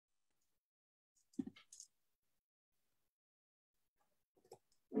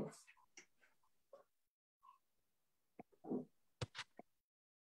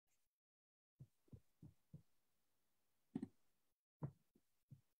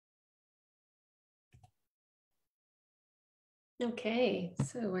Okay,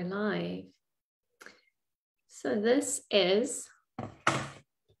 so we're live. So this is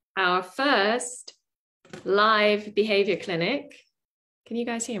our first live behavior clinic. Can you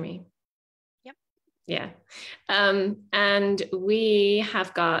guys hear me? Yep. Yeah. And we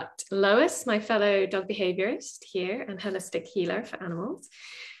have got Lois, my fellow dog behaviorist here and holistic healer for animals.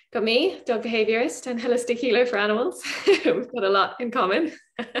 Got me, dog behaviorist and holistic healer for animals. We've got a lot in common.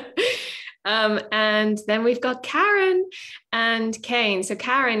 And then we've got Karen and Kane. So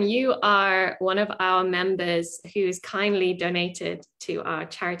Karen, you are one of our members who's kindly donated to our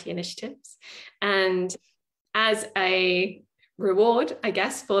charity initiatives. And as a reward, I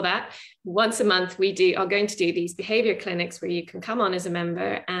guess, for that, once a month we are going to do these behavior clinics where you can come on as a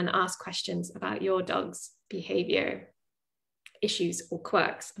member and ask questions about your dog's behavior issues or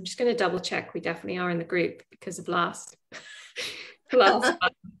quirks. I'm just going to double check we definitely are in the group because of last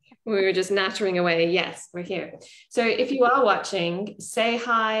we were just nattering away. Yes, we're here. So if you are watching, say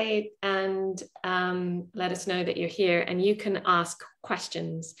hi and let us know that you're here, and you can ask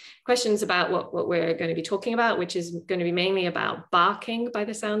questions about what we're going to be talking about, which is going to be mainly about barking by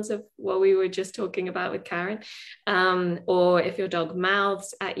the sounds of what we were just talking about with Karen, or if your dog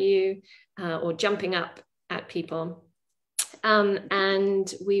mouths at you or jumping up at people.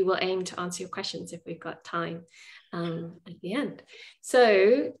 And we will aim to answer your questions if we've got time at the end.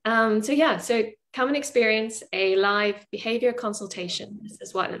 So come and experience a live behavior consultation. This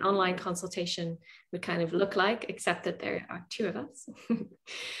is what an online consultation would kind of look like, except that there are two of us.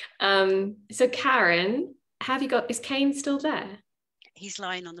 So Karen, is Kane still there? He's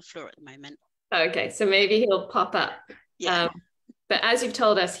lying on the floor at the moment. Okay, so maybe he'll pop up. Yeah. But as you've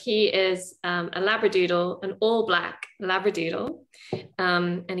told us, he is a labradoodle, an all black labradoodle,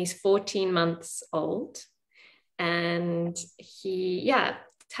 and he's 14 months old. And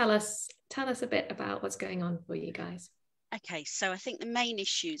tell us a bit about what's going on for you guys. Okay, so I think the main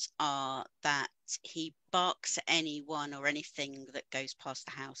issues are that he barks at anyone or anything that goes past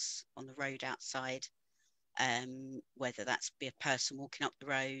the house on the road outside, whether that's be a person walking up the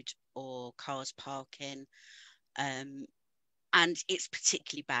road or cars parking. And it's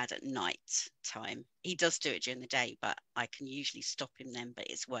particularly bad at night time. He does do it during the day, but I can usually stop him then, but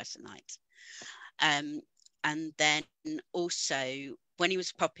it's worse at night. And then also, when he was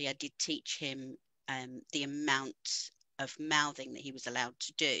a puppy, I did teach him the amount of mouthing that he was allowed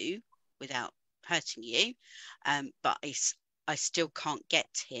to do without hurting you. But I still can't get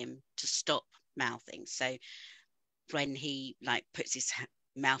him to stop mouthing. So when he puts his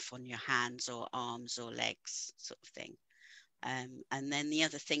mouth on your hands or arms or legs sort of thing. And then the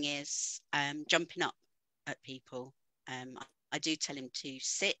other thing is jumping up at people. I do tell him to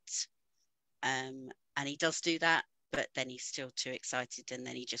sit, and he does do that, but then he's still too excited and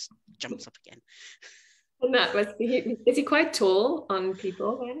then he just jumps up again. Is he quite tall on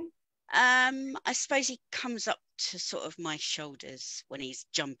people then? I suppose he comes up to sort of my shoulders when he's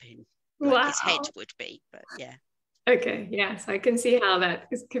jumping, wow. His head would be, but yeah. Okay, yes, I can see how that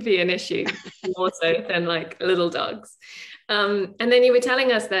could be an issue more so than little dogs. And then you were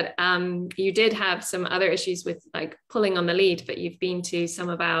telling us that you did have some other issues with pulling on the lead, but you've been to some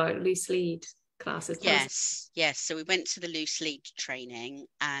of our loose lead classes. Yes. So we went to the loose lead training,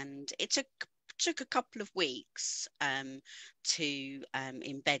 and it took a couple of weeks to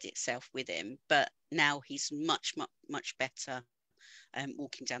embed itself with him, but now he's much better.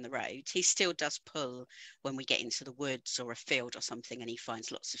 Walking down the road. He still does pull when we get into the woods or a field or something and he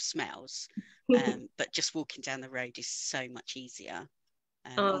finds lots of smells, but just walking down the road is so much easier.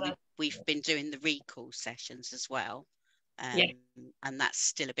 We've been doing the recall sessions as well, and that's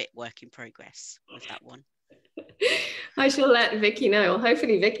still a bit work in progress with that one. I shall let Vicky know.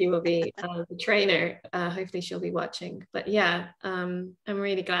 Hopefully Vicky will be the trainer. Hopefully she'll be watching. But yeah, I'm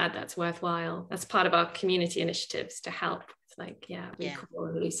really glad that's worthwhile. That's part of our community initiatives to help. Recall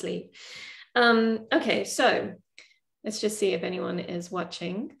and loosely. Okay, so let's just see if anyone is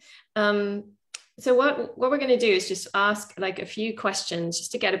watching. So what we're going to do is just ask a few questions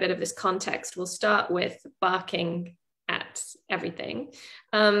just to get a bit of this context. We'll start with barking at everything.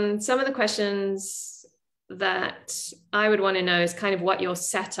 Some of the questions that I would want to know is kind of what your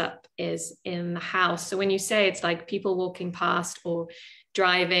setup is in the house. So when you say it's people walking past or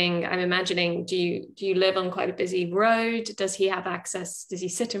driving, I'm imagining, do you live on quite a busy road? Does he have access? Does he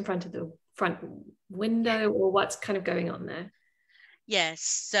sit in front of the front window, or what's kind of going on there? Yes,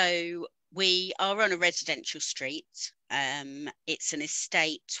 so we are on a residential street. It's an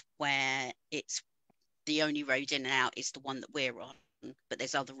estate where it's the only road in and out is the one that we're on, but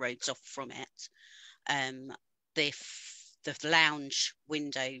there's other roads off from it. The lounge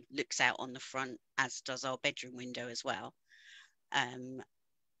window looks out on the front, as does our bedroom window as well.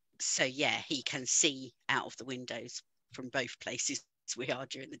 So yeah, he can see out of the windows from both places we are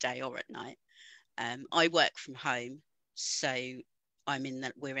during the day or at night. I work from home, so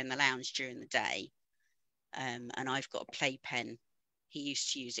we're in the lounge during the day, and I've got a playpen. He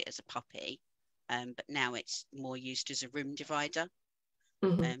used to use it as a puppy, but now it's more used as a room divider.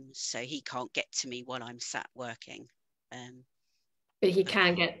 So he can't get to me while I'm sat working. But he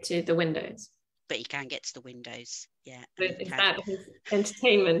can get to the windows. But he can get to the windows, yeah. Is that his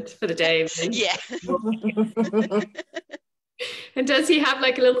entertainment for the day? Yeah. And does he have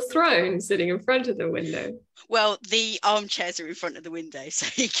like a little throne sitting in front of the window? Well, the armchairs are in front of the window, so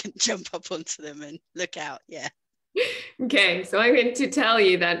he can jump up onto them and look out, yeah. Okay, so I'm going to tell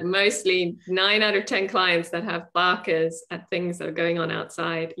you that mostly 9 out of 10 clients that have barkers at things that are going on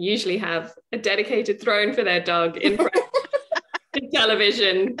outside usually have a dedicated throne for their dog in front of the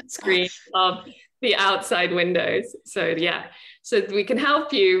television screen of the outside windows. So yeah, so we can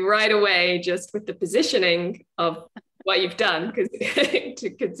help you right away just with the positioning of what you've done, because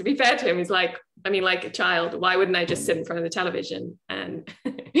to be fair to him, he's like, I mean, like a child, why wouldn't I just sit in front of the television and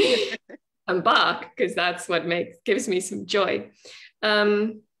and bark, because that's what gives me some joy.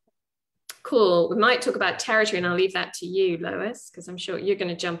 Cool. We might talk about territory, and I'll leave that to you, Lois, because I'm sure you're going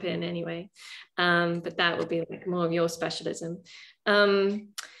to jump in anyway. But that will be like more of your specialism.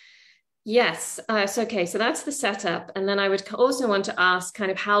 Yes. So, okay. So that's the setup. And then I would also want to ask kind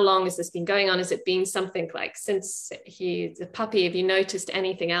of how long has this been going on? Has it been something like since he's a puppy? Have you noticed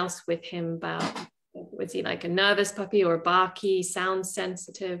anything else with him about, was he like a nervous puppy or a barky, sound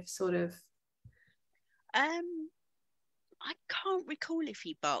sensitive sort of? I can't recall if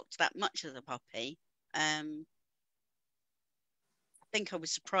he barked that much as a puppy. I think I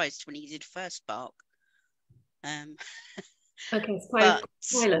was surprised when he did first bark. Okay, it's quite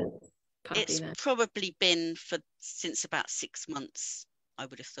silent puppy. It's then probably been since about 6 months, I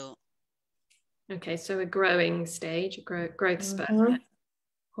would have thought. Okay, so a growing stage, a growth spurt,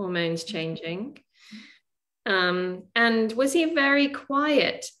 hormones changing. And was he a very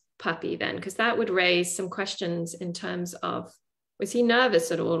quiet puppy then? Because that would raise some questions in terms of, was he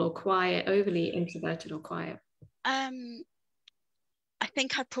nervous at all, or quiet, overly introverted or quiet? I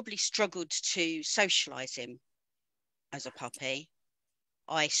think I probably struggled to socialize him as a puppy.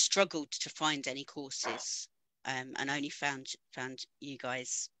 I struggled to find any courses, and only found you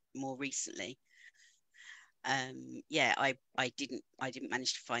guys more recently. Yeah, I didn't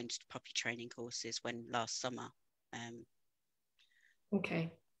manage to find puppy training courses when last summer.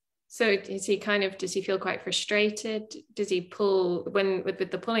 Okay. So does he feel quite frustrated? Does he pull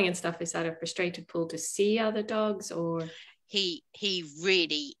with the pulling and stuff? Is that a frustrated pull to see other dogs, or? He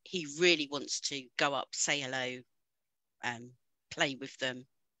really wants to go up, say hello, play with them.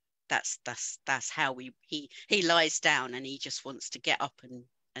 That's how he lies down and he just wants to get up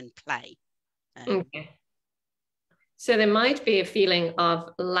and play. Okay. So there might be a feeling of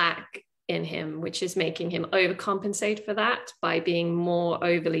lack in him, which is making him overcompensate for that by being more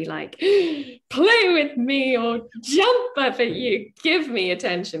overly like, play with me or jump up at you, give me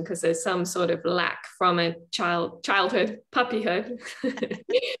attention, because there's some sort of lack from a childhood, puppyhood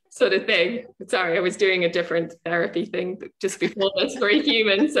sort of thing. Sorry, I was doing a different therapy thing just before this for a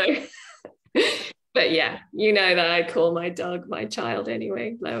human. So, but yeah, you know that I call my dog my child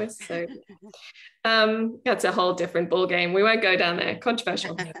anyway, Lois. So that's a whole different ball game. We won't go down there.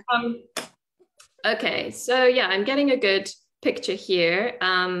 Controversial. Okay, so yeah, I'm getting a good picture here.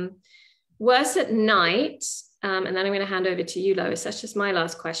 Worse at night, and then I'm going to hand over to you, Lois. That's just my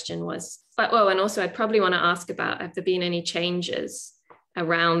last question was, and also I'd probably want to ask about, have there been any changes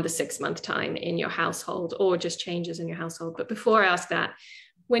around the 6-month time in your household, or just changes in your household? But before I ask that,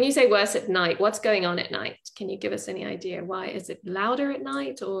 when you say worse at night, what's going on at night? Can you give us any idea why? Is it louder at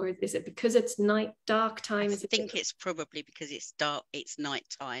night, or is it because it's dark time? I think it's probably because it's dark, it's night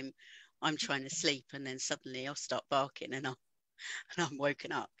time. I'm trying to sleep and then suddenly I'll start barking and I'm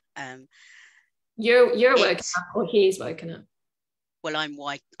woken up. You're woken up, or he's woken up? Well, I'm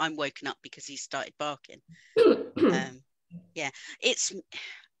woken up because he started barking. Yeah,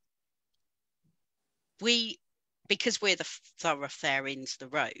 because we're the thoroughfare into the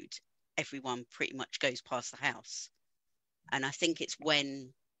road, everyone pretty much goes past the house. And I think it's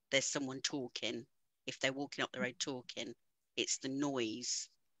when there's someone talking, if they're walking up the road talking, it's the noise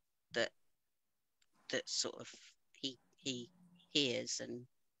that sort of he hears, and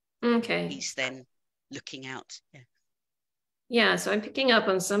okay, he's then looking out. Yeah, so I'm picking up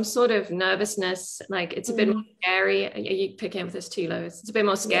on some sort of nervousness, like it's a bit more scary. Are you picking up with this too, Lois? It's a bit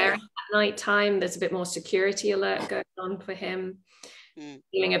more scary at night time. There's a bit more security alert going on for him.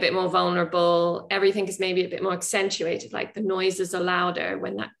 feeling a bit more vulnerable. Everything is maybe a bit more accentuated, like the noises are louder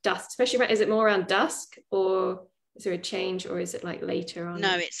when that dusk, especially, is it more around dusk, or is there a change, or is it like later on?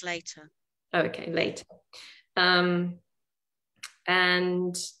 No, it's later. Oh, okay, later.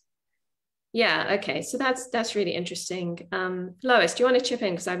 And yeah, okay, so that's really interesting. Lois, do you want to chip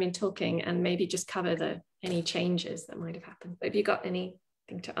in, because I've been talking, and maybe just cover any changes that might have happened? Have you got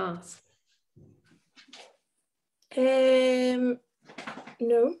anything to ask? No.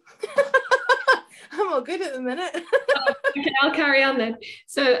 I'm all good at the minute. Okay, I'll carry on then.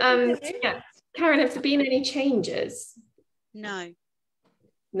 So yeah, Karen, have there been any changes? No.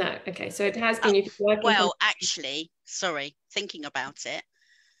 Okay, so it has been, you've been working. Well, actually, sorry, thinking about it,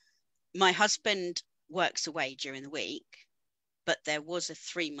 my husband works away during the week, but there was a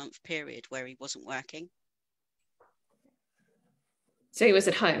 3-month period where he wasn't working. So he was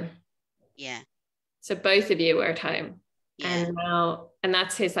at home? Yeah. So both of you were at home? Yeah. And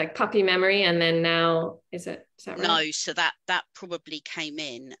that's his like puppy memory, and then now is that right? No, so that probably came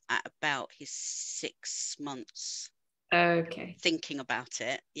in at about his 6 months. Okay. Thinking about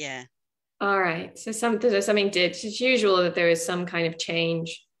it, yeah. All right. So something did. It's usual that there is some kind of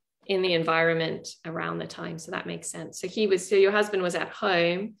change in the environment around the time. So that makes sense. So your husband was at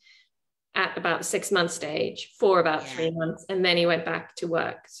home at about the 6 month stage for about 3 months, and then he went back to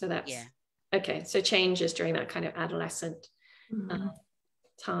work. So that's okay. So changes during that kind of adolescent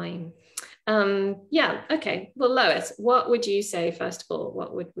time. Yeah. Okay. Well, Lois, what would you say first of all?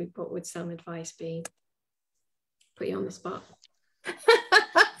 What would some advice be? Put you on the spot.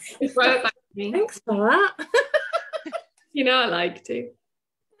 Thanks for that. You know I like to.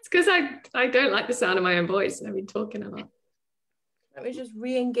 It's because I don't like the sound of my own voice, and I've been talking a lot. Let me just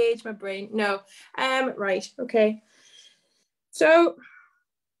re-engage my brain. No. Right. Okay. So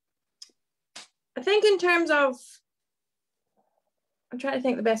I think in terms of, I'm trying to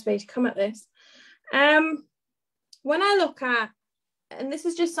think the best way to come at this. When I look at, and this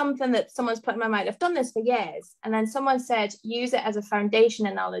is just something that someone's put in my mind, I've done this for years, and then someone said use it as a foundation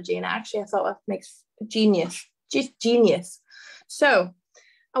analogy, and actually I thought that makes genius. So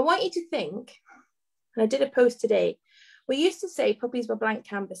I want you to think, and I did a post today, we used to say puppies were blank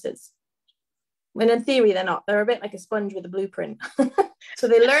canvases, when in theory they're not. They're a bit like a sponge with a blueprint. So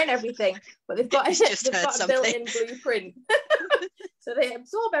they learn everything, but they've got a built-in blueprint. So they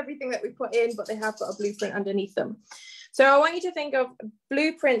absorb everything that we put in, but they have got a blueprint underneath them. So I want you to think of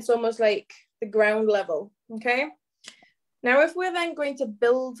blueprints almost like the ground level, okay? Now, if we're then going to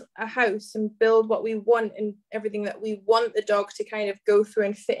build a house and build what we want and everything that we want the dog to kind of go through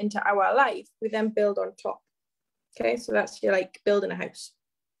and fit into our life, we then build on top. Okay, so that's like building a house.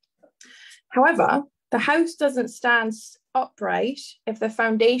 However, the house doesn't stand upright if the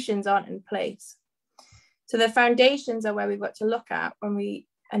foundations aren't in place. So the foundations are where we've got to look at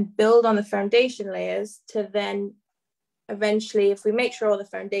and build on the foundation layers to then eventually, if we make sure all the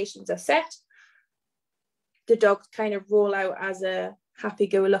foundations are set, the dogs kind of roll out as a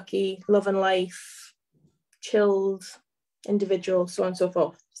happy-go-lucky, love and life, chilled individual, so on and so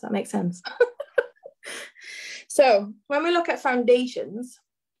forth. Does that make sense? So when we look at foundations,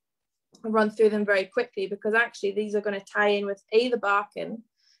 I'll run through them very quickly, because actually these are going to tie in with the barking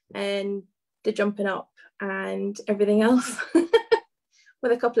and the jumping up and everything else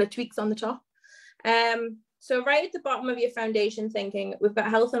with a couple of tweaks on the top. So right at the bottom of your foundation thinking, we've got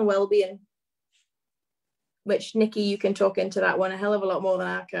health and well-being, which Nikki, you can talk into that one a hell of a lot more than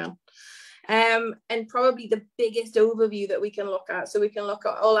I can. And probably the biggest overview that we can look at. So we can look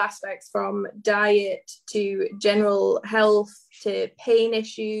at all aspects from diet to general health to pain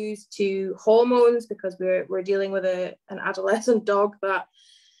issues to hormones, because we're dealing with an adolescent dog that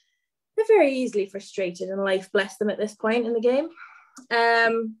they're very easily frustrated, and life bless them at this point in the game.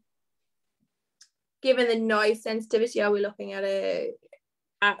 Given the noise sensitivity, are we looking at a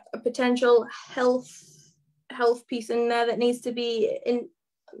potential health piece in there that needs to be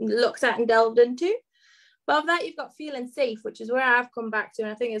looked at and delved into? Above that, you've got feeling safe, which is where I've come back to,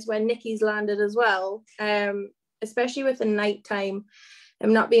 and I think it's where Nikki's landed as well, especially with the nighttime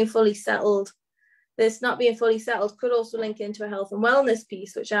and not being fully settled. This not being fully settled could also link into a health and wellness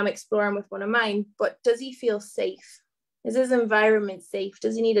piece, which I'm exploring with one of mine. But does he feel safe? Is his environment safe?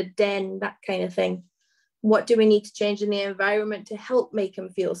 Does he need a den? That kind of thing. What do we need to change in the environment to help make him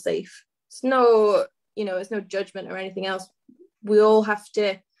feel safe? It's no judgment or anything else. We have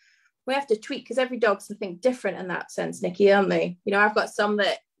to tweak, because every dog's something different in that sense, Nikki, aren't they? You know, I've got some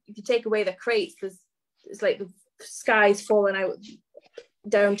that if you take away the crates, it's like the sky's falling out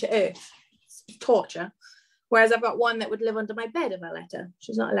down to earth. It's torture. Whereas I've got one that would live under my bed if I let her.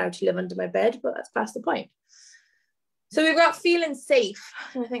 She's not allowed to live under my bed, but that's past the point. So we've got feeling safe,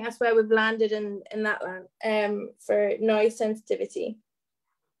 and I think that's where we've landed in that land, for noise sensitivity.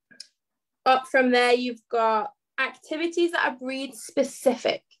 Up from there, you've got activities that are breed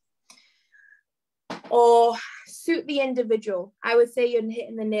specific or suit the individual. I would say you're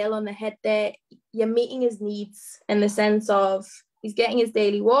hitting the nail on the head there. You're meeting his needs in the sense of he's getting his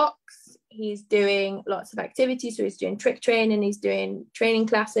daily walks, he's doing lots of activities, so he's doing trick training, he's doing training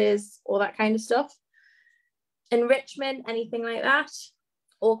classes, all that kind of stuff. Enrichment, anything like that,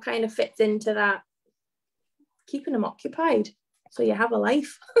 all kind of fits into that, keeping him occupied so you have a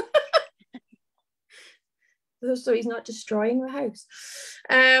life. So he's not destroying the house.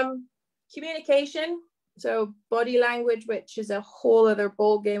 Communication, so body language, which is a whole other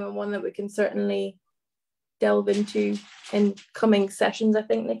ball game, and one that we can certainly delve into in coming sessions, I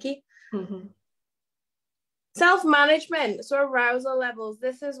think, Nikki. Mm-hmm. Self-management, so arousal levels.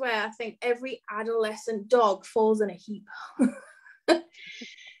 This is where I think every adolescent dog falls in a heap.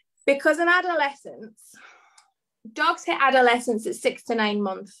 Because in adolescence, dogs hit adolescence at 6 to 9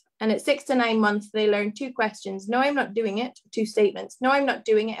 months. And at 6 to 9 months, they learn 2 questions. No, I'm not doing it. 2 statements. No, I'm not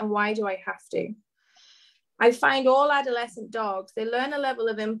doing it. And why do I have to? I find all adolescent dogs, they learn a level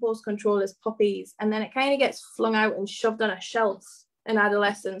of impulse control as puppies. And then it kind of gets flung out and shoved on a shelf in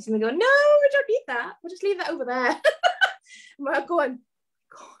adolescence. And they go, no, we don't need that. We'll just leave that over there. And we're going,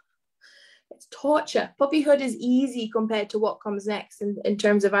 God, it's torture. Puppyhood is easy compared to what comes next in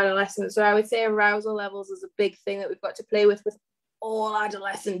terms of adolescence. So I would say arousal levels is a big thing that we've got to play with all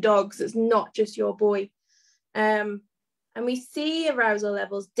adolescent dogs. It's not just your boy. And we see arousal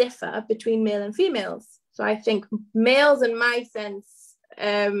levels differ between male and females. So I think males, in my sense,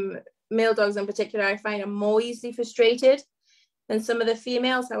 male dogs in particular, I find are more easily frustrated than some of the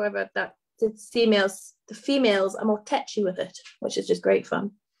females. However, the females are more tetchy with it, which is just great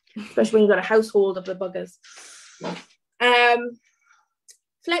fun, especially when you've got a household of the buggers.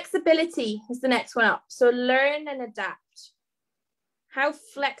 Flexibility is the next one up. So learn and adapt. How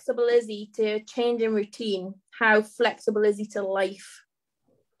flexible is he to change in routine? How flexible is he to life?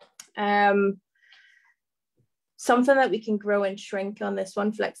 Something that we can grow and shrink on this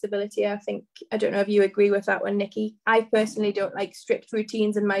one, flexibility. I don't know if you agree with that one, Nikki. I personally don't like strict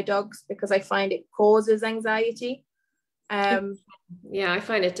routines in my dogs because I find it causes anxiety. Yeah, I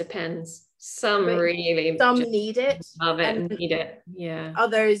find it depends. Some really need it. Love it and need it. Yeah.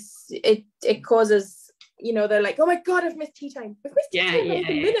 Others, it causes, they're like, oh my God, I've missed tea time. I've missed tea time in a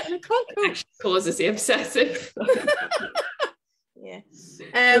minute and I can't go. It actually causes the obsessive. Yeah.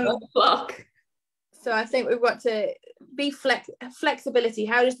 Clock. So I think we've got to be flexibility.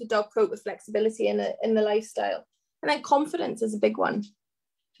 How does the dog cope with flexibility in the lifestyle? And then confidence is a big one.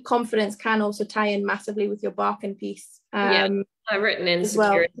 Confidence can also tie in massively with your barking piece. I've written in as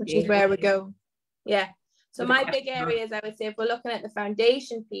well, which is where we go. Yeah. So my big areas, I would say, if we're looking at the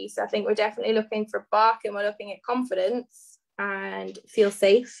foundation piece, I think we're definitely looking for bark, and we're looking at confidence and feel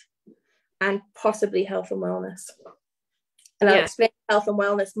safe, and possibly health and wellness. And I'll explain health and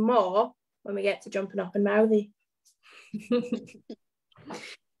wellness more when we get to jumping up and mouthy.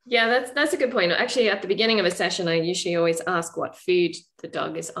 Yeah, that's a good point. Actually, at the beginning of a session, I usually always ask what food the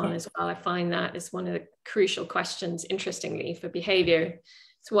dog is on as well. I find that is one of the crucial questions, interestingly, for behavior.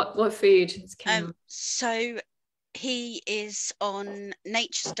 So what food is Cam? So he is on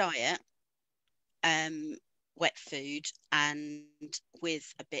Nature's Diet, wet food, and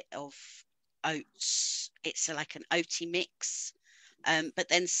with a bit of oats. It's like an oaty mix. But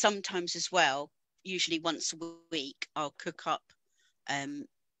then sometimes as well, usually once a week, I'll cook up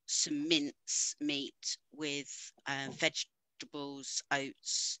some mince meat with vegetables,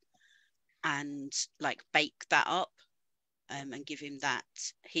 oats, and like bake that up and give him that.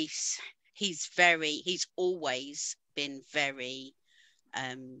 He's always been very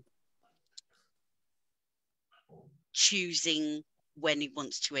choosing when he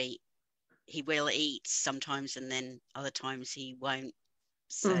wants to eat. He will eat sometimes, and then other times he won't.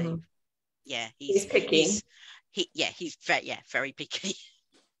 So he's picky. He's very picky.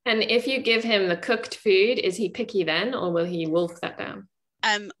 And if you give him the cooked food, is he picky then, or will he wolf that down?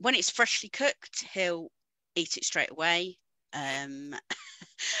 When it's freshly cooked, he'll eat it straight away. When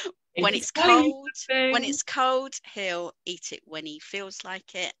it's cold, he'll eat it when he feels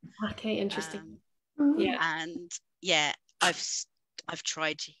like it. Okay, interesting. And I've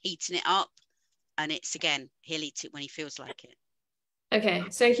tried heating it up, and he'll eat it when he feels like it. Okay,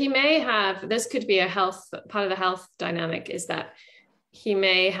 so he may have, this could be part of the health dynamic, is that he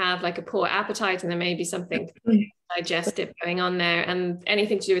may have like a poor appetite, and there may be something digestive going on there, and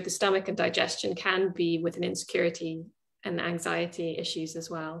anything to do with the stomach and digestion can be with an insecurity and anxiety issues as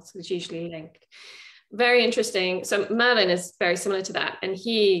well. So it's usually linked. very interesting. So Merlin is very similar to that, and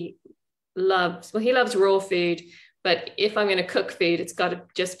he loves raw food, but if I'm going to cook food, it's got to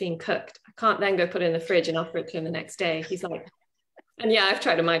just being cooked. I can't then go put it in the fridge and offer it to him the next day. He's like, and yeah, I've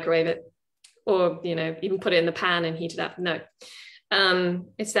tried to microwave it, or even put it in the pan and heat it up. No,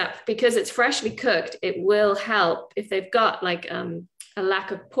 it's that because it's freshly cooked, it will help if they've got like a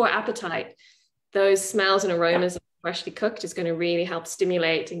lack of poor appetite. Those smells and aromas of freshly cooked is going to really help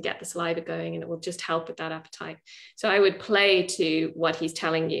stimulate and get the saliva going, and it will just help with that appetite. So I would play to what he's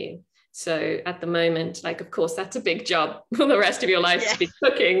telling you. So at the moment, like, of course, that's a big job for the rest of your life to be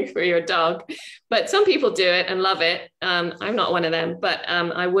cooking for your dog. But some people do it and love it. I'm not one of them, but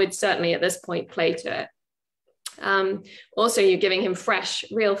I would certainly at this point play to it. Also, you're giving him fresh,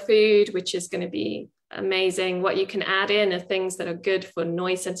 real food, which is going to be amazing. What you can add in are things that are good for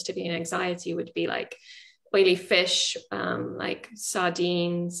noise sensitivity and anxiety would be like oily fish, like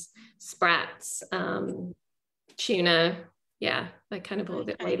sardines, sprats, tuna. Yeah, like kind of all a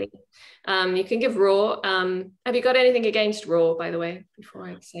bit oily. You can give raw. Have you got anything against raw, by the way, before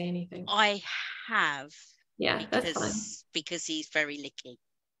I say anything? I have. Yeah, that's fine. Because he's very licky.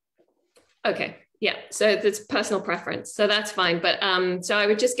 Okay, yeah, so it's personal preference, so that's fine. But so I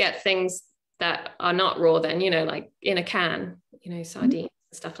would just get things that are not raw then, like in a can, sardines,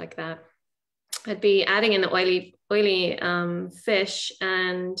 stuff like that. I'd be adding in the oily fish,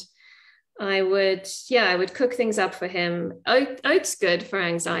 and I would cook things up for him. Oats good for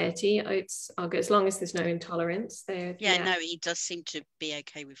anxiety. Oats are good as long as there's no intolerance there. No, he does seem to be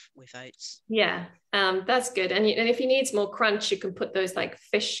okay with oats. Yeah, that's good. And if he needs more crunch, you can put those like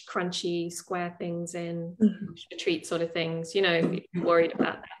fish crunchy square things in, treat sort of things, if you're worried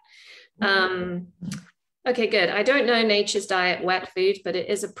about that. Okay, good. I don't know Nature's Diet wet food, but it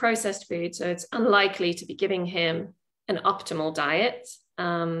is a processed food, so it's unlikely to be giving him an optimal diet.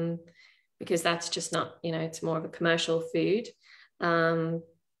 Because that's just not, it's more of a commercial food. So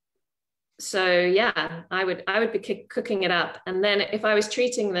yeah, I would be cooking it up. And then if I was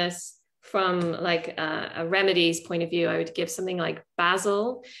treating this from like a remedies point of view, I would give something like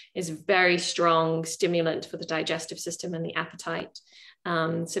basil is very strong stimulant for the digestive system and the appetite.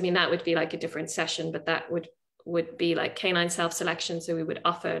 So I mean, that would be like a different session, but that would be like canine self-selection. So we would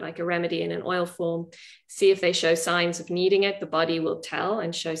offer like a remedy in an oil form, see if they show signs of needing it. The body will tell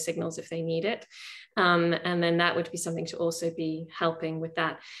and show signals if they need it. And then that would be something to also be helping with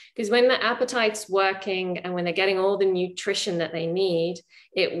that. Because when the appetite's working and when they're getting all the nutrition that they need,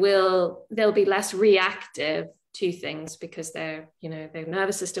 they'll be less reactive to things because their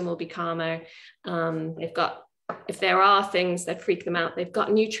nervous system will be calmer. If there are things that freak them out, they've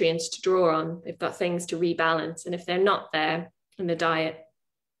got nutrients to draw on, they've got things to rebalance. And if they're not there in the diet,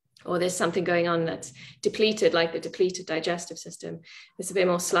 or there's something going on that's depleted, like the depleted digestive system, it's a bit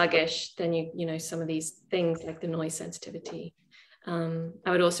more sluggish, then some of these things like the noise sensitivity. I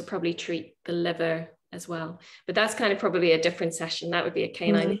would also probably treat the liver as well, but that's kind of probably a different session. That would be a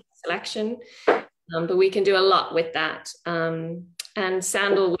canine selection, but we can do a lot with that. And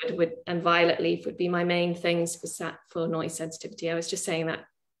sandalwood and violet leaf would be my main things for noise sensitivity. I was just saying that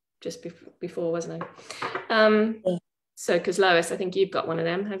just before, wasn't I? So, because Lois, I think you've got one of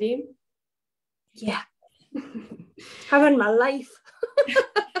them, have you? Yeah. How in my life.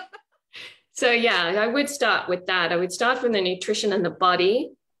 So yeah, I would start with that. I would start from the nutrition and the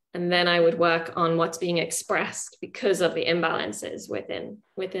body, and then I would work on what's being expressed because of the imbalances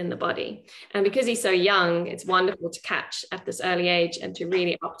within the body. And because he's so young, it's wonderful to catch at this early age and to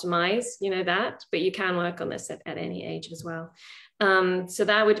really optimize, that, but you can work on this at any age as well. So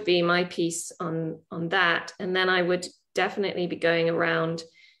that would be my piece on that. And then I would definitely be going around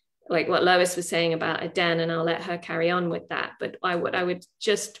like what Lois was saying about a den, and I'll let her carry on with that. But I would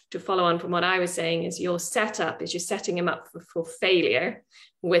just to follow on from what I was saying is your setup is you're setting him up for failure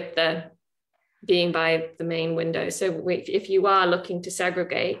with the being by the main window. So if you are looking to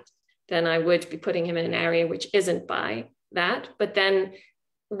segregate, then I would be putting him in an area which isn't by that. But then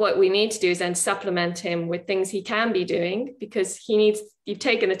what we need to do is then supplement him with things he can be doing, because you've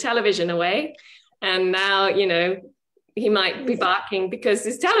taken the television away, and now, he might be barking because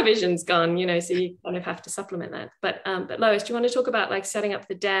his television's gone, so you kind of have to supplement that. But Lois, do you want to talk about like setting up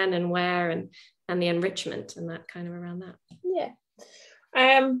the den and where and the enrichment and that kind of around that? Yeah.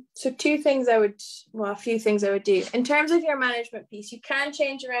 So a few things I would do. In terms of your management piece, you can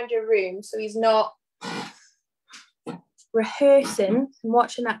change around your room so he's not rehearsing and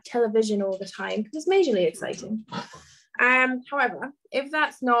watching that television all the time, because it's majorly exciting. However, if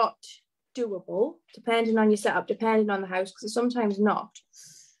that's not doable, depending on your setup, depending on the house, because it's sometimes not,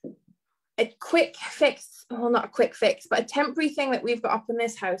 a quick fix, well, not a quick fix, but a temporary thing that we've got up in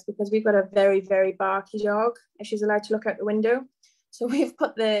this house, because we've got a very, very barky dog and she's allowed to look out the window. So we've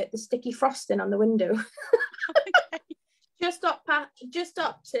put the sticky frosting on the window. Okay. just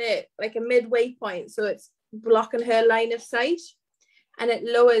up to like a midway point, so it's blocking her line of sight, and it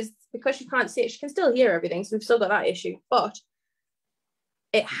lowers, because she can't see it, she can still hear everything, so we've still got that issue, but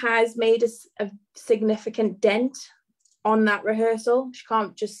it has made a significant dent on that rehearsal. She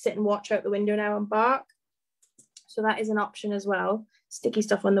can't just sit and watch out the window now and bark. So that is an option as well. Sticky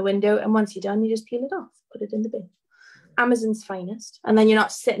stuff on the window, and once you're done, you just peel it off, put it in the bin. Amazon's finest. And then you're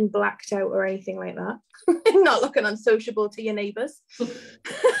not sitting blacked out or anything like that. Not looking unsociable to your neighbours.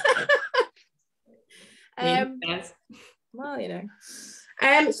 Well, you know.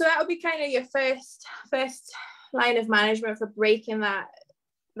 So that would be kind of your first line of management for breaking that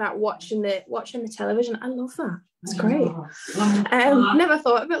watching the television. I love that. It's great. Never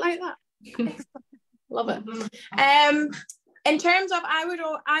thought of it like that. Love it. In terms of,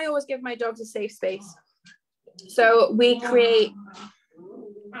 I always give my dogs a safe space. So we create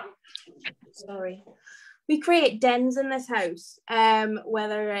dens in this house,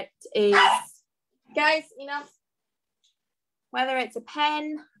 whether it is, guys, enough, whether it's a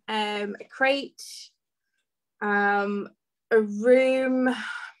pen, a crate, a room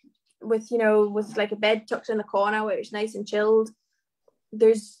with like a bed tucked in the corner where it's nice and chilled.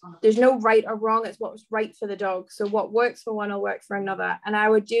 There's no right or wrong. It's what's right for the dog. So what works for one will work for another. And I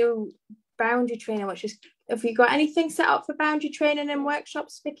would do boundary training, which is, have you got anything set up for boundary training in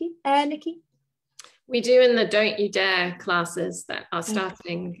workshops, Nikki? We do in the Don't You Dare classes that are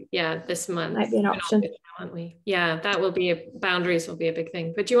starting, this month. Might be an option, aren't we? Yeah, that will be boundaries will be a big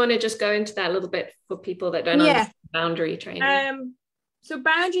thing. But do you want to just go into that a little bit for people that don't understand boundary training? So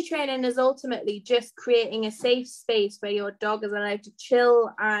boundary training is ultimately just creating a safe space where your dog is allowed to chill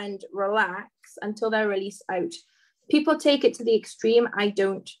and relax until they're released out. People take it to the extreme. I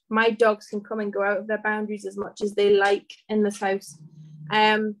don't. My dogs can come and go out of their boundaries as much as they like in this house.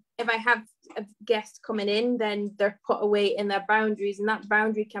 If I have a guest coming in, then they're put away in their boundaries, and that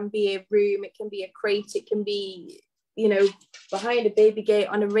boundary can be a room, it can be a crate, it can be, behind a baby gate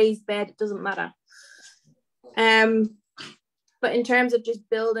on a raised bed. It doesn't matter. But in terms of just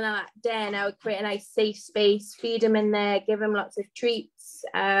building that den, I would create a nice safe space, feed them in there, give them lots of treats,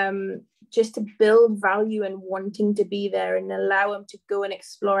 just to build value and wanting to be there, and allow him to go and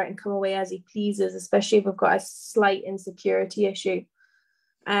explore it and come away as he pleases, especially if we've got a slight insecurity issue.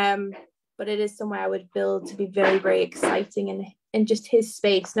 But it is somewhere I would build to be very, very exciting in just his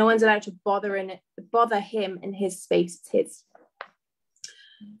space. No one's allowed to bother him in his space. It's his.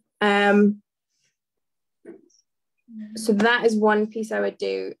 So that is one piece I would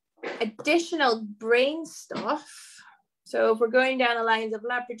do. Additional brain stuff. So if we're going down the lines of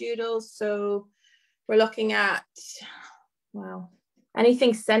labradoodles, so we're looking at,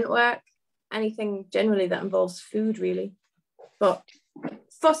 anything scent work, anything generally that involves food, really. But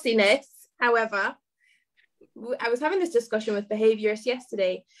fussiness, however, I was having this discussion with behaviourists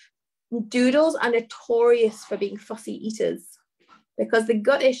yesterday. Doodles are notorious for being fussy eaters, because the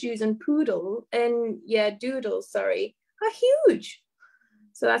gut issues in doodles, are huge.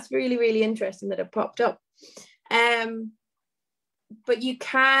 So that's really, really interesting that it popped up. But you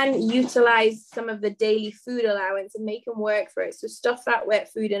can utilize some of the daily food allowance and make them work for it. So stuff that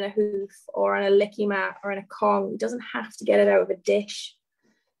wet food in a hoof or on a licky mat or in a Kong. It doesn't have to get it out of a dish.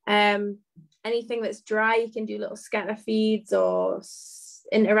 Anything that's dry, you can do little scatter feeds or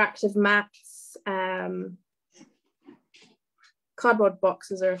interactive mats. Cardboard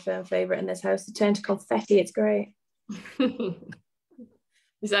boxes are a firm favourite in this house. They turn to confetti. It's great.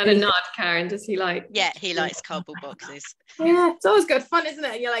 Is that a nod, Karen? Does he like? Yeah, he likes cardboard boxes. Yeah, it's always good fun, isn't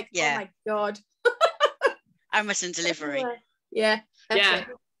it? And you're like, oh my God. Amazon delivery. Yeah. Yeah,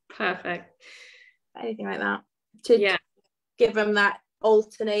 perfect. Anything like that. To give them that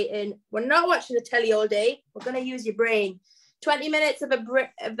alternating. We're not watching the telly all day. We're going to use your brain. 20 minutes of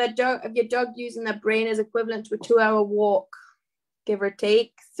your dog using their brain is equivalent to a 2-hour walk, give or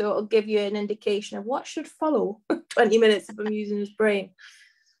take. So it'll give you an indication of what should follow 20 minutes of him using his brain.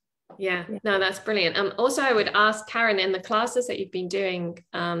 Yeah, no, that's brilliant. Also, I would ask Karen, in the classes that you've been doing,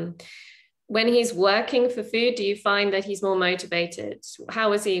 when he's working for food, do you find that he's more motivated?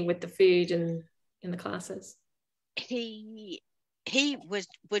 How is he with the food and in the classes? He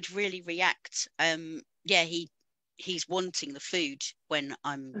would really react. He's wanting the food when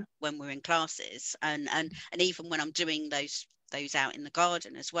we're in classes, and even when I'm doing those out in the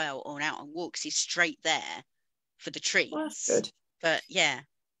garden as well, or out on walks, he's straight there for the treats. Well, that's good. But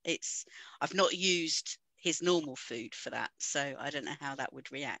I've not used his normal food for that, so I don't know how that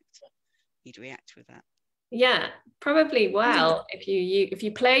would react. he'd react with that. Yeah, probably well, if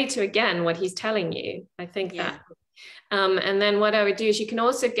you play to again what he's telling you, I think that. And then what I would do is you can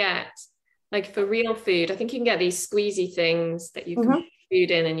also get, like for real food, I think you can get these squeezy things that you can put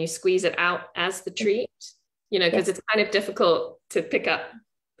food in and you squeeze it out as the treat, you know, because it's kind of difficult to pick up.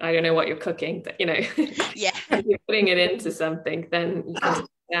 I don't know what you're cooking, but you know, if you're putting it into something, then you can take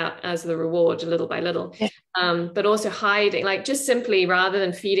it out as the reward little by little. But also hiding, like just simply rather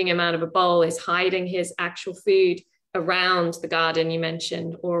than feeding him out of a bowl, is hiding his actual food around the garden you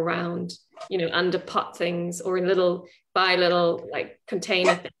mentioned, or around, you know, under pot things, or in little like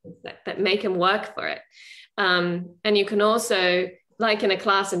container things that make him work for it. And you can also, like in a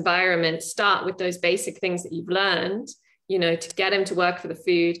class environment, start with those basic things that you've learned, you know, to get him to work for the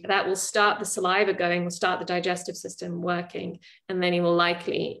food. That will start the saliva going, will start the digestive system working, and then he will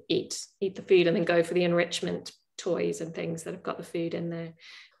likely eat the food and then go for the enrichment toys and things that have got the food in there,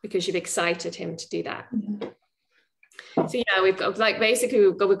 because you've excited him to do that. So yeah, we've got, like, basically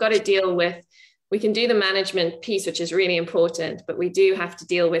we've got to deal with, we can do the management piece, which is really important, but we do have to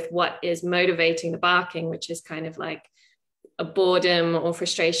deal with what is motivating the barking, which is kind of like a boredom or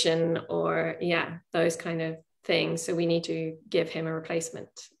frustration, or those kind of things. So we need to give him a replacement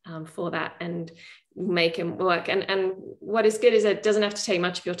for that and make him work. And what is good is it doesn't have to take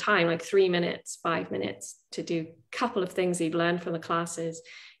much of your time, like 3 minutes, 5 minutes, to do a couple of things you've learned from the classes.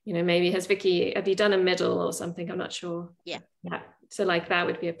 You know, maybe have you done a middle or something? I'm not sure. Yeah. So like that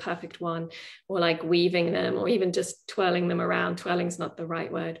would be a perfect one, or like weaving them, or even just twirling them around. Twirling's not the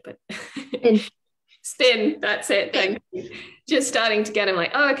right word, but spin, that's it. Thank you. Just starting to get them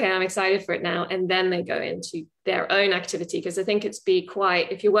like, oh, okay, I'm excited for it now. And then they go into their own activity, because I think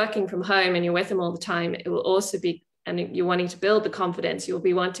if you're working from home and you're with them all the time, it will also be, and you're wanting to build the confidence, you'll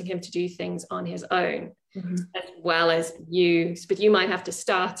be wanting him to do things on his own, as well as you, but you might have to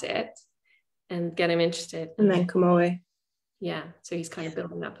start it and get him interested and then come away. Yeah, so he's kind of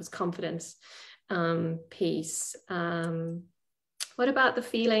building up his confidence piece. What about the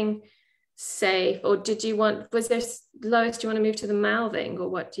feeling safe, or was there, Lois, do you want to move to the mouthing, or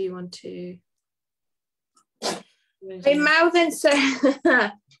what do you want to? Mouthing, so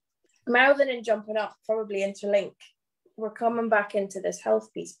mouthing and jumping up probably interlink. We're coming back into this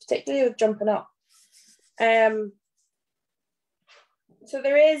health piece, particularly with jumping up. So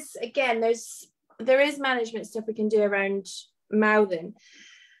there is management stuff we can do around mouthing.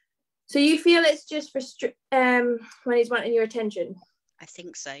 So you feel it's just for when he's wanting your attention? I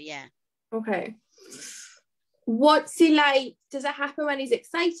think so, yeah. Okay. What's he like? Does it happen when he's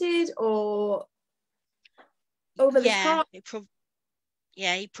excited, or over the top? He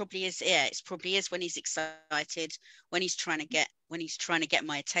probably is. Yeah, it probably is when he's excited, when he's trying to get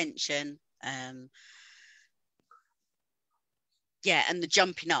my attention. And the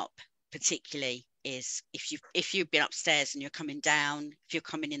jumping up particularly is if you've been upstairs and you're coming down, if you're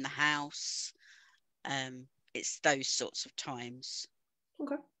coming in the house, it's those sorts of times.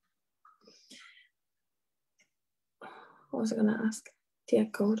 Okay. What was I going to ask? Dear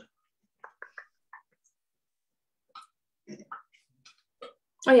God.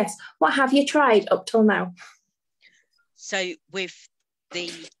 Oh yes. What have you tried up till now? So with the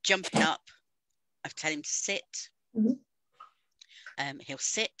jumping up, I've told him to sit. He'll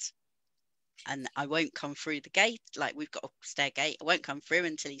sit, and I won't come through the gate. Like, we've got a stair gate. I won't come through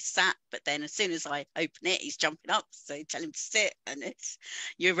until he's sat. But then as soon as I open it, he's jumping up. So you tell him to sit, and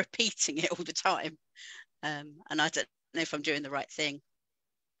you're repeating it all the time. And I don't know if I'm doing the right thing.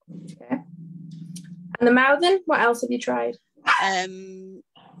 Okay. And the mouthing, what else have you tried?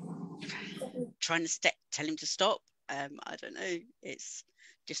 Trying to tell him to stop. I don't know. It's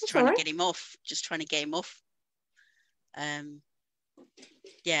just trying to get him off. Just trying to get him off. I'm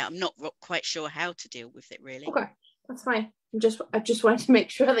not quite sure how to deal with it, really. Okay, that's fine. I just wanted to make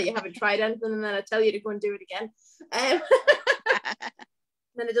sure that you haven't tried anything, and then I tell you to go and do it again.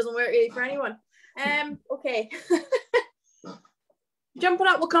 Then it doesn't work really for anyone. Okay. Jumping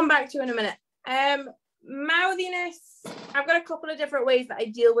up, we'll come back to in a minute. Mouthiness, I've got a couple of different ways that I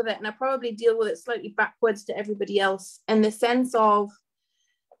deal with it, and I probably deal with it slightly backwards to everybody else, in the sense of,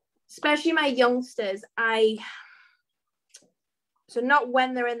 especially my youngsters, so not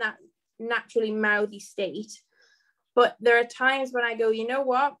when they're in that naturally mouthy state, but there are times when I go, you know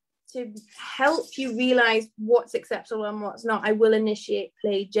what, to help you realize what's acceptable and what's not, I will initiate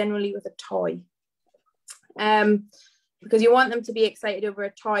play generally with a toy. Because you want them to be excited over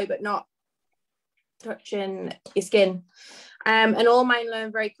a toy, but not touching your skin. And all mine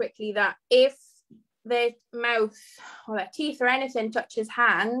learn very quickly that if their mouth or their teeth or anything touches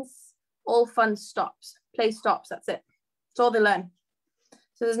hands, all fun stops, play stops, that's it. That's all they learn.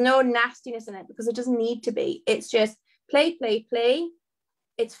 So there's no nastiness in it because it doesn't need to be. It's just play, play, play.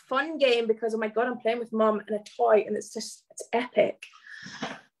 It's fun game because, oh my God, I'm playing with mom and a toy, and it's epic.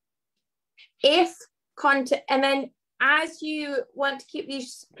 And then as you want to keep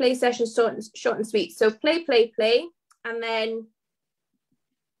these play sessions short and sweet, so play, play, play, and then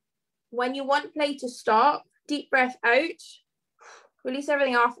when you want play to stop, deep breath out, release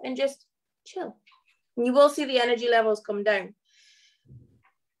everything off, and just chill. And you will see the energy levels come down.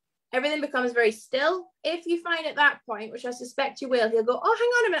 Everything becomes very still. If you find at that point, which I suspect you will, he'll go, oh, hang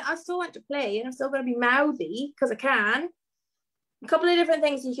on a minute, I still want to play, and I'm still going to be mouthy because I can. A couple of different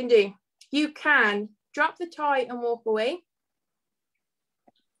things you can do. You can drop the toy and walk away.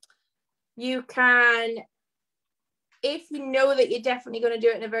 You can, if you know that you're definitely going to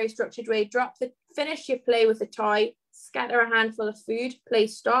do it in a very structured way, finish your play with the toy, scatter a handful of food, play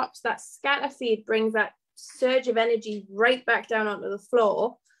stops. That scatter feed brings that surge of energy right back down onto the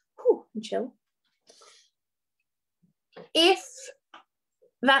floor. Whew, and chill. If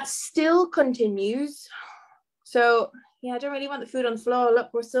that still continues, so yeah, I don't really want the food on the floor. Look,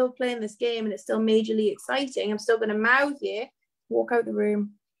 we're still playing this game and it's still majorly exciting. I'm still going to mouth you. Walk out the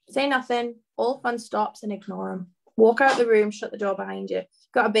room. Say nothing. All fun stops and ignore them. Walk out the room, shut the door behind you.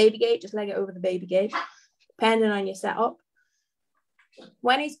 Got a baby gate, just leg it over the baby gate, depending on your setup.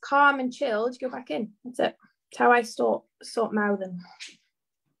 When he's calm and chilled, you go back in. That's it. That's how I sort mouthing.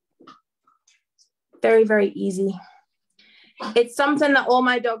 Very, very easy. It's something that all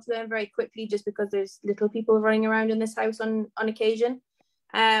my dogs learn very quickly just because there's little people running around in this house on occasion.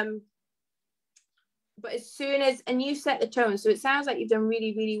 But as soon as, and you set the tone, so it sounds like you've done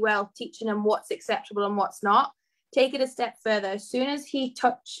really, really well teaching them what's acceptable and what's not. Take it a step further. As soon as he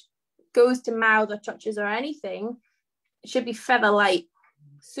goes to mouth or touches or anything, it should be feather light.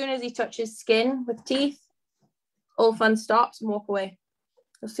 As soon as he touches skin with teeth, all fun stops and walk away.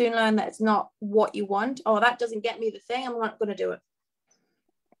 You'll soon learn that it's not what you want. Oh, that doesn't get me the thing. I'm not going to do it.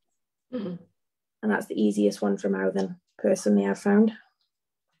 Mm-hmm. And that's the easiest one for mouthing, personally, I've found.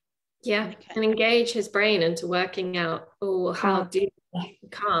 Yeah, okay. And engage his brain into working out, oh, how do I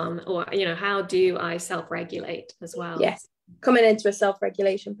calm, or, you know, how do I self-regulate as well? Yes, coming into a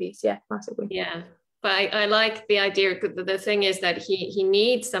self-regulation piece, yeah, massively. Yeah, but I like the idea. The thing is that he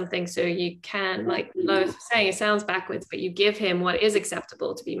needs something, so you can, like Lois was saying, it sounds backwards, but you give him what is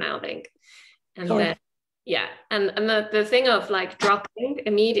acceptable to be mouthing, and then yeah, and the thing of like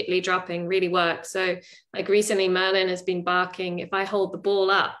immediately dropping really works. So like recently Merlin has been barking. If I hold the ball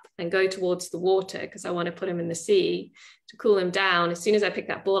up and go towards the water because I want to put him in the sea to cool him down, as soon as I pick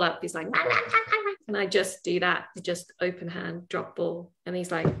that ball up, he's like, and I just do that, just open hand drop ball, and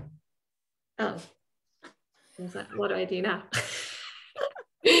he's like, oh. And he's like, what do I do now?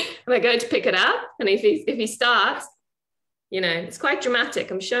 And I go to pick it up, and if he starts, you know, it's quite dramatic.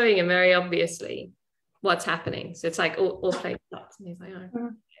 I'm showing him very obviously what's happening. So it's like all play stops, and he's like,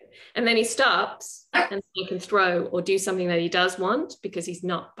 oh. And then he stops, and he can throw or do something that he does want because he's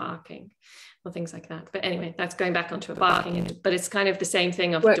not barking or things like that. But anyway, that's going back onto a barking, but it's kind of the same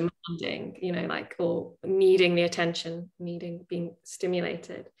thing of demanding, you know, like, or needing the attention, being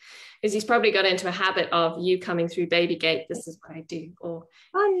stimulated. Because he's probably got into a habit of you coming through baby gate, this is what I do, or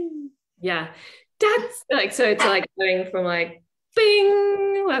yeah, that's like, so it's like going from like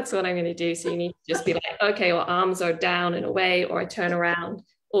bing, that's what I'm going to do. So you need to just be like, okay, or arms are down and away, or I turn around,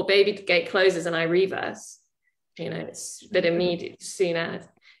 or baby gate closes and I reverse, you know, it's a bit immediate soon as.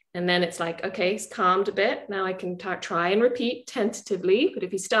 And then it's like, okay, it's calmed a bit. Now I can try and repeat tentatively. But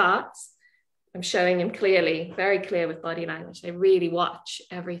if he starts, I'm showing him clearly, very clear with body language. I really watch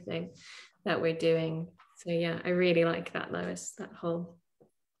everything that we're doing. So yeah, I really like that, Lois,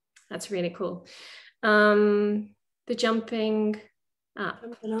 that's really cool. The jumping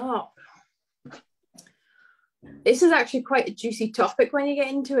up. This is actually quite a juicy topic when you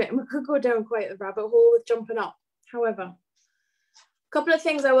get into it, and we could go down quite a rabbit hole with jumping up. However, couple of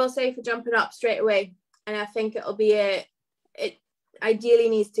things I will say for jumping up straight away, and I think it ideally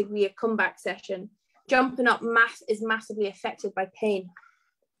needs to be a comeback session. Jumping up is massively affected by pain.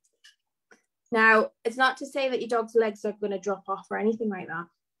 Now, it's not to say that your dog's legs are going to drop off or anything like that,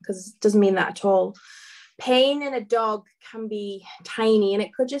 because it doesn't mean that at all. Pain in a dog can be tiny, and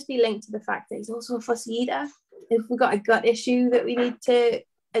it could just be linked to the fact that he's also a fussy eater. If we've got a gut issue that we need to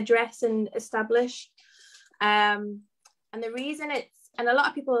address and establish. And the reason and a lot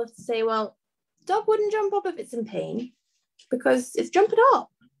of people say, well, dog wouldn't jump up if it's in pain, because it's jumping up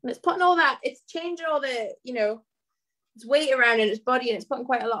and it's putting all that, it's changing all the, you know, its weight around in its body, and it's putting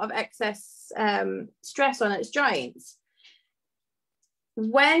quite a lot of excess stress on its joints.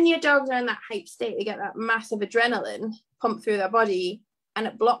 When your dogs are in that hype state, they get that massive adrenaline pumped through their body, and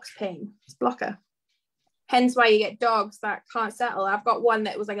it blocks pain. It's a blocker. Hence why you get dogs that can't settle. I've got one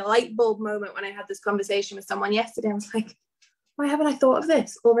that was like a light bulb moment when I had this conversation with someone yesterday. I was like, why haven't I thought of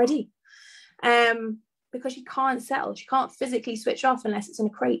this already? Because she can't settle. She can't physically switch off unless it's in a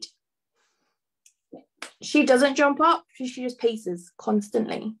crate. She doesn't jump up. She just paces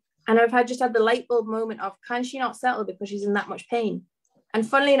constantly. And I've just had the light bulb moment of, can she not settle because she's in that much pain? And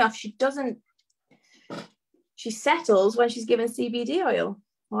funnily enough, she settles when she's given CBD oil.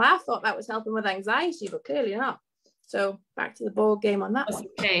 Well, I thought that was helping with anxiety, but clearly not. So back to the board game on that one.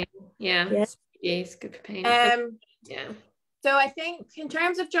 Pain. Yeah. Yes, it's good for pain. Yeah. So I think in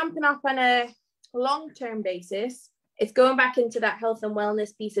terms of jumping up on a long-term basis, it's going back into that health and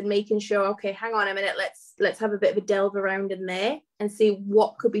wellness piece and making sure, okay, hang on a minute, let's have a bit of a delve around in there and see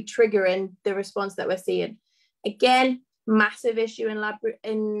what could be triggering the response that we're seeing. Again, massive issue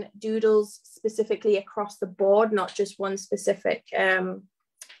in doodles, specifically across the board, not just one specific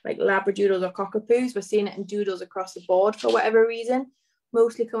like labradoodles or cockapoos. We're seeing it in doodles across the board for whatever reason,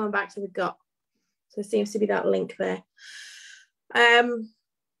 mostly coming back to the gut. So there seems to be that link there.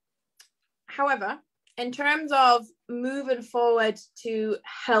 However, in terms of moving forward to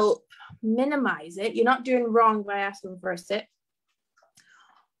help minimize it, you're not doing wrong by asking for a sit.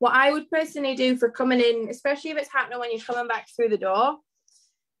 What I would personally do for coming in, especially if it's happening when you're coming back through the door,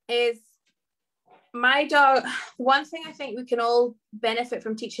 is my dog, one thing I think we can all benefit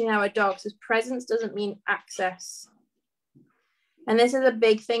from teaching our dogs is presence doesn't mean access. And this is a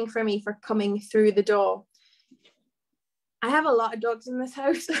big thing for me for coming through the door. I have a lot of dogs in this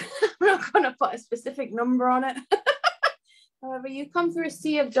house. I'm not going to put a specific number on it. However, you come through a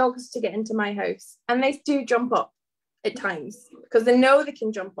sea of dogs to get into my house, and they do jump up at times because they know they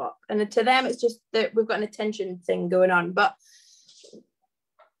can jump up. And to them, it's just that we've got an attention thing going on. But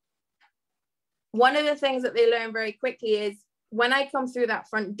one of the things that they learn very quickly is when I come through that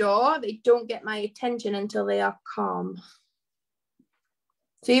front door, they don't get my attention until they are calm.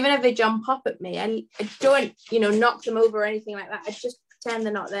 So even if they jump up at me, I don't, knock them over or anything like that. I just pretend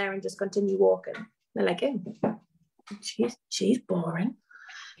they're not there and just continue walking. They're like, oh, she's boring.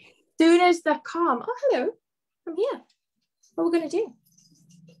 Soon as they're calm, oh, hello, I'm here. What are we going to do?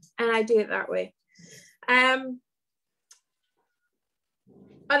 And I do it that way.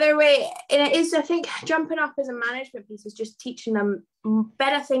 Other way, and it is, I think, jumping up as a management piece is just teaching them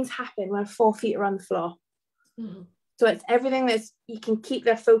better things happen when 4 feet are on the floor. Mm-hmm. So it's everything that you can keep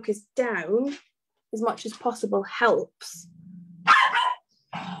their focus down as much as possible helps.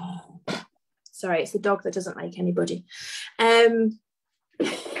 Sorry, it's the dog that doesn't like anybody. Keeping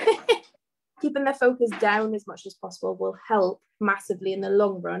their focus down as much as possible will help massively in the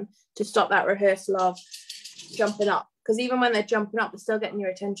long run to stop that rehearsal of jumping up. Because even when they're jumping up, they're still getting your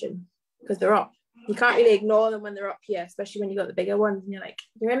attention because they're up. You can't really ignore them when they're up here, especially when you've got the bigger ones and you're like,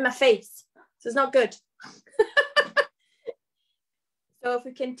 you're in my face. So it's not good. So if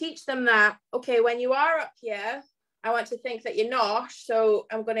we can teach them that, okay, when you are up here, I want to think that you're not, so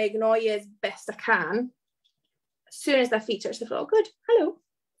I'm going to ignore you as best I can. As soon as their feet touch the floor, good, hello,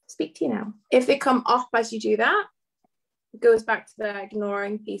 speak to you now. If they come up as you do that, it goes back to the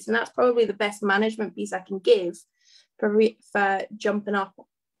ignoring piece, and that's probably the best management piece I can give for jumping up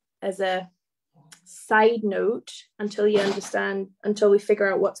as a side note until you understand, until we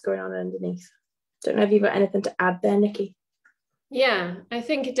figure out what's going on underneath. Don't know if you've got anything to add there, Nikki. Yeah, I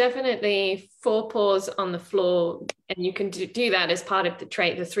think definitely 4 paws on the floor, and you can do that as part of the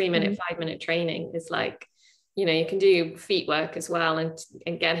 3-minute, 5-minute training is like, you can do feet work as well and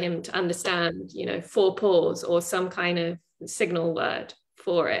get him to understand, 4 paws or some kind of signal word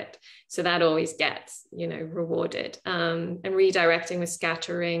for it. So that always gets, rewarded, and redirecting with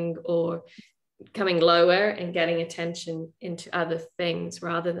scattering or coming lower and getting attention into other things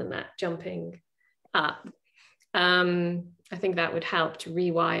rather than that jumping up. I think that would help to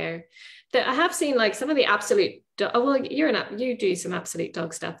rewire. I have seen like some of the absolute, you do some absolute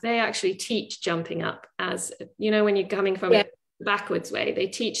dog stuff. They actually teach jumping up as, when you're coming from a backwards way, they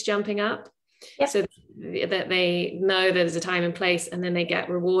teach jumping up. Yep. So that they know there's a time and place, and then they get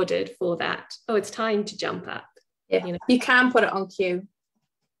rewarded for that. Oh, it's time to jump up. Yeah. You can put it on cue.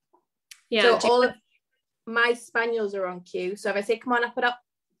 Yeah. So all of my spaniels are on cue. So if I say, come on, up it up,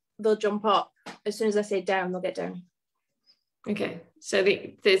 they'll jump up. As soon as I say down, they'll get down. Okay, so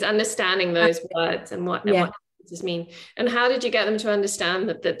there's understanding those words and what does this mean. And how did you get them to understand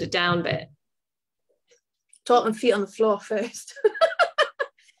the down bit? Taught them feet on the floor first.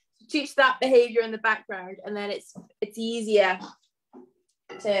 Teach that behaviour in the background, and then it's easier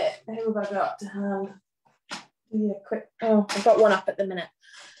to. Who have I got to hand? I've got one up at the minute.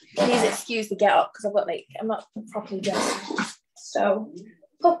 Please excuse the get up because I'm not properly dressed. So,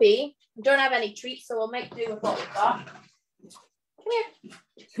 Puppy, we don't have any treats, so we'll make do with what we've got. Come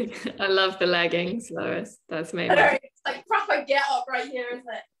here. I love the leggings, Lois. That's maybe. It's like proper get up right here, isn't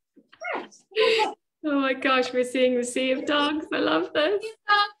it? Oh my gosh, we're seeing the sea of dogs. I love this.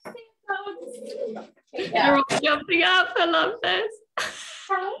 They're all jumping up. I love this.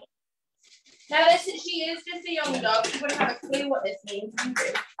 Now listen, she is just a young dog. She wouldn't have a clue what this means.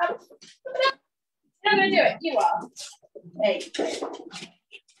 You're not going to do it. You are. Hey.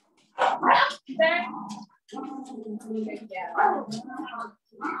 There. Yeah.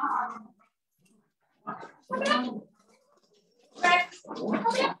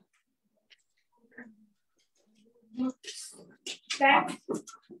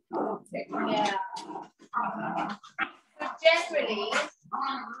 Okay. Yeah. So generally,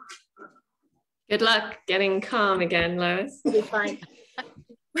 good luck getting calm again, Lois. you'll be fine.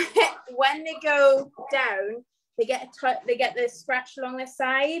 When they go down, they get the scratch along their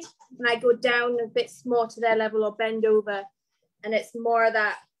side, and I go down a bit more to their level or bend over, and it's more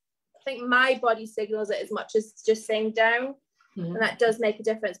that I think my body signals it as much as just saying down, and that does make a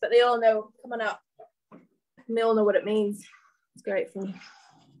difference. But they all know, come on up, and they all know what it means. It's great for me.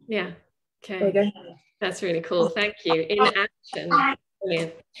 Yeah. Okay. There you go. That's really cool. Thank you. In action.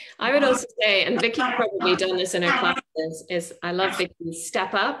 Brilliant. I would also say, and Vicky's probably done this in her classes, is I love Vicky's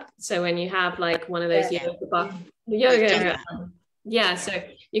step up. So when you have like one of those yoga, yeah. So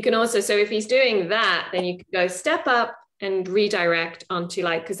you can also, so if he's doing that, then you can go step up and redirect onto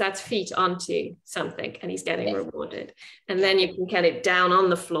like, because that's feet onto something and he's getting rewarded. And then you can get it down on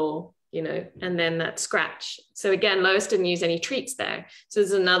the floor, you know, and then that scratch. So again, Lois didn't use any treats there. So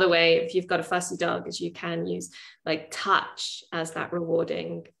there's another way, if you've got a fussy dog, is you can use like touch as that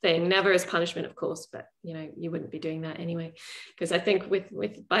rewarding thing, never as punishment, of course, but you know, you wouldn't be doing that anyway. Because I think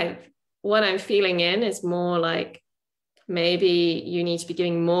by what I'm feeling in is more like, maybe you need to be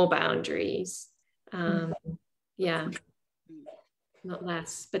giving more boundaries. Yeah, not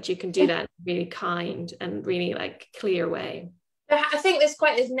less, but you can do that in a really kind and really like clear way. I think there's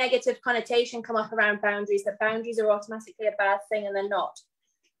quite this negative connotation come up around boundaries, that boundaries are automatically a bad thing, and they're not.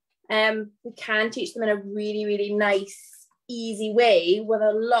 We can teach them in a really, really nice, easy way with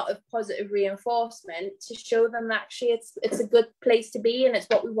a lot of positive reinforcement to show them that actually it's a good place to be and it's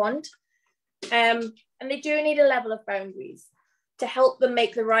what we want. And they do need a level of boundaries to help them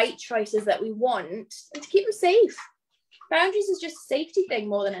make the right choices that we want and to keep them safe. Boundaries is just a safety thing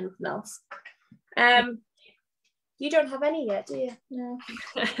more than anything else. You don't have any yet, do you? No.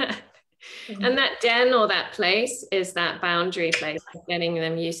 And that den or that place is that boundary place, getting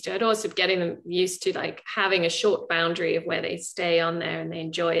them used to it. Also getting them used to like having a short boundary of where they stay on there and they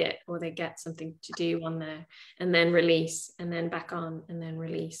enjoy it, or they get something to do on there and then release and then back on and then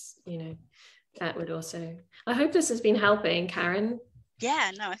release, you know. That would also, I hope this has been helping, Karen.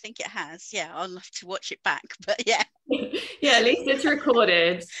 Yeah, no, I think it has. Yeah, I'll have to watch it back, but yeah. Yeah, at least it's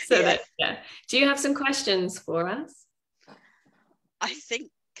recorded. So that, yeah. Do you have some questions for us? I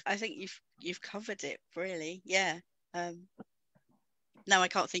think you've covered it really. Yeah. No, I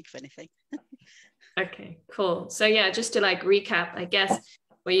can't think of anything. Okay, cool. So yeah, just to like recap, I guess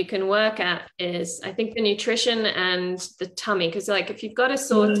what you can work at is, I think, the nutrition and the tummy, because like if you've got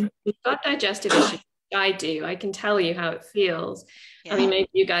you've got digestive issues, I do, I can tell you how it feels. Yeah. I mean, maybe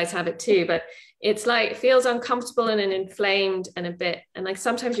you guys have it too, but it's like, it feels uncomfortable and inflamed and a bit, and like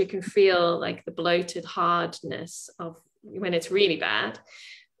sometimes you can feel like the bloated hardness of when it's really bad.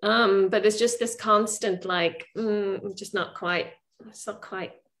 But there's just this constant like, it's not quite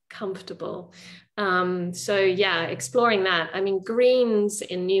comfortable. So yeah, exploring that. I mean, Greens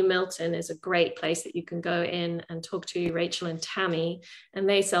in New Milton is a great place that you can go in and talk to Rachel and Tammy, and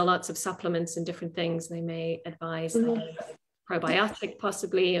they sell lots of supplements and different things. They may advise like probiotic,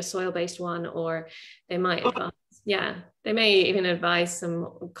 possibly a soil-based one, or they might advise, they may even advise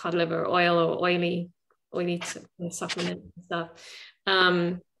some cod liver oil or oily supplement and stuff.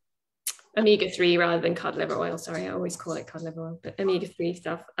 Omega-3 rather than cod liver oil. Sorry, I always call it cod liver oil, but omega-3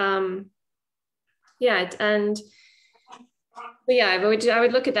 stuff. I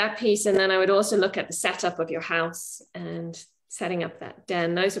would look at that piece, and then I would also look at the setup of your house and setting up that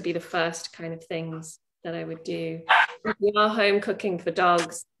den. Those would be the first kind of things that I would do. If you are home cooking for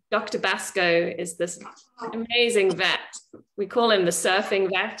dogs, Dr. Basco is this amazing vet. We call him the surfing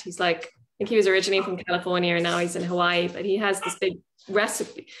vet. He's like, I think he was originally from California and now he's in Hawaii, but he has this big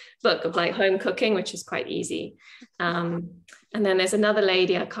recipe book of like home cooking, which is quite easy. And then there's another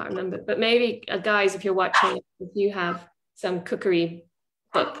lady, I can't remember, but maybe guys, if you're watching, if you have some cookery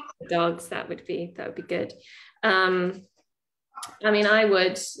book for dogs, that would be good. I mean, I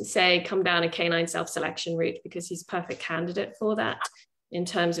would say come down a canine self-selection route, because he's a perfect candidate for that in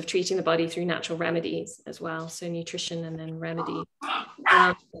terms of treating the body through natural remedies as well. So nutrition and then remedy.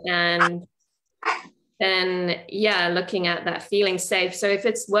 And then, yeah, looking at that feeling safe. So if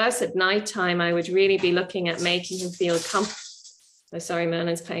it's worse at nighttime, I would really be looking at making him feel comfortable. Oh, sorry,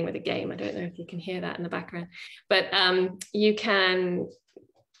 Merlin's playing with a game. I don't know if you can hear that in the background. But you can,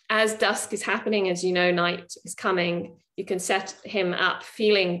 as dusk is happening, as you know, night is coming, you can set him up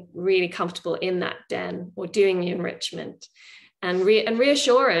feeling really comfortable in that den or doing the enrichment, and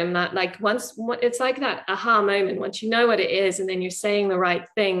reassure him that, like, once it's like that aha moment, once you know what it is, and then you're saying the right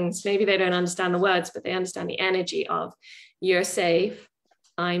things. Maybe they don't understand the words, but they understand the energy of you're safe,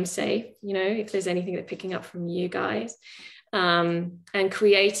 I'm safe, you know, if there's anything they're picking up from you guys. And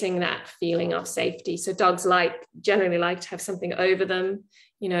creating that feeling of safety. So dogs generally like to have something over them,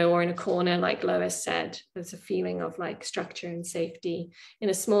 you know, or in a corner, like Lois said. There's a feeling of like structure and safety in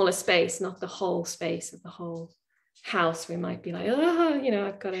a smaller space, not the whole space of the whole house. We might be like, oh, you know,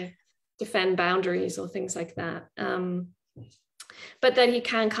 I've got to defend boundaries or things like that. But then he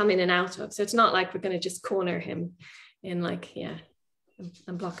can come in and out of. So it's not like we're going to just corner him in, like, yeah,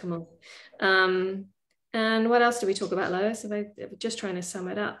 and block him off. And what else do we talk about, Lois? I'm just trying to sum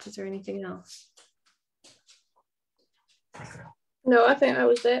it up. Is there anything else? No, I think that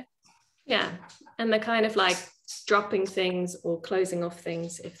was it. Yeah, and the kind of like dropping things or closing off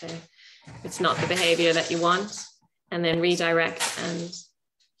things if it's not the behavior that you want, and then redirect. And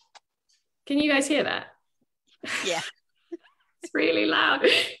can you guys hear that? Yeah. It's really loud.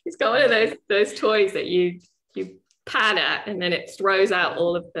 He's got one of those toys that you pat at, and then it throws out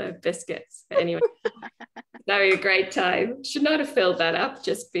all of the biscuits. But anyway, having a great time. Should not have filled that up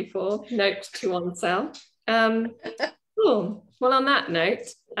just before. Note to oneself. Cool. Well, on that note,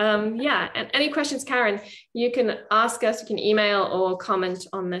 yeah, and any questions, Karen, you can ask us, you can email or comment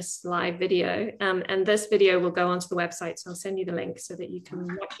on this live video. And this video will go onto the website, so I'll send you the link so that you can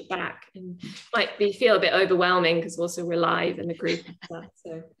watch it back. And feel a bit overwhelming because also we're live in the group and stuff.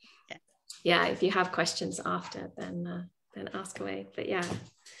 So yeah, if you have questions after, then ask away. But yeah.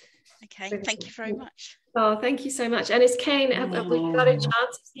 Okay, thank you very much. Oh, thank you so much. And is Kane, have we got a chance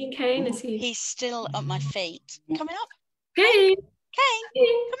of seeing Kane? Is he? He's still at my feet. Coming up. Kane! Kane,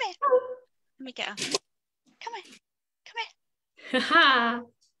 come here. Let me get her. Come here. Come here. Ha!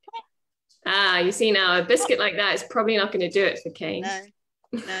 Come here. You see now, a biscuit like that is probably not going to do it for Kane.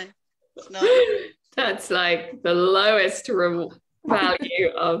 No, it's not. That's like the lowest value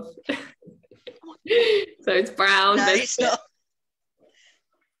of. So it's brown. No, biscuit. it's not.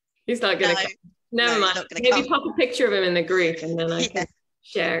 He's not going to. No. Never mind. Maybe pop a picture of him in the group, and then I can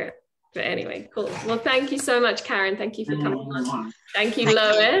share it. But anyway, cool. Well, thank you so much, Karen. Thank you for coming on. Thank you,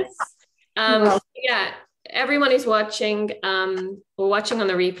 Lois. Yeah, everyone who's watching or watching on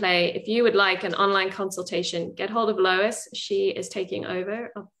the replay, if you would like an online consultation, get hold of Lois. She is taking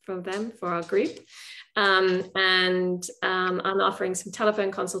over from them for our group. And I'm offering some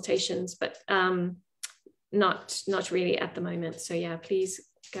telephone consultations, but not really at the moment. So yeah, please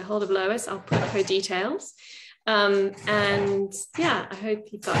get hold of Lois. I'll put her details. And yeah, I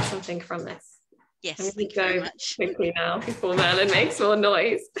hope you got something from this. Yes, I'm thank you very much. Quickly now before Merlin makes more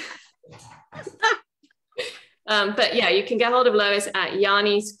noise. But yeah, you can get hold of Lois at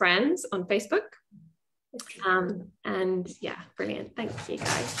Yanni's Friends on Facebook. And yeah, brilliant. Thank you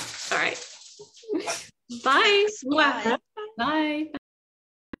guys. All right. Bye. Bye. Bye.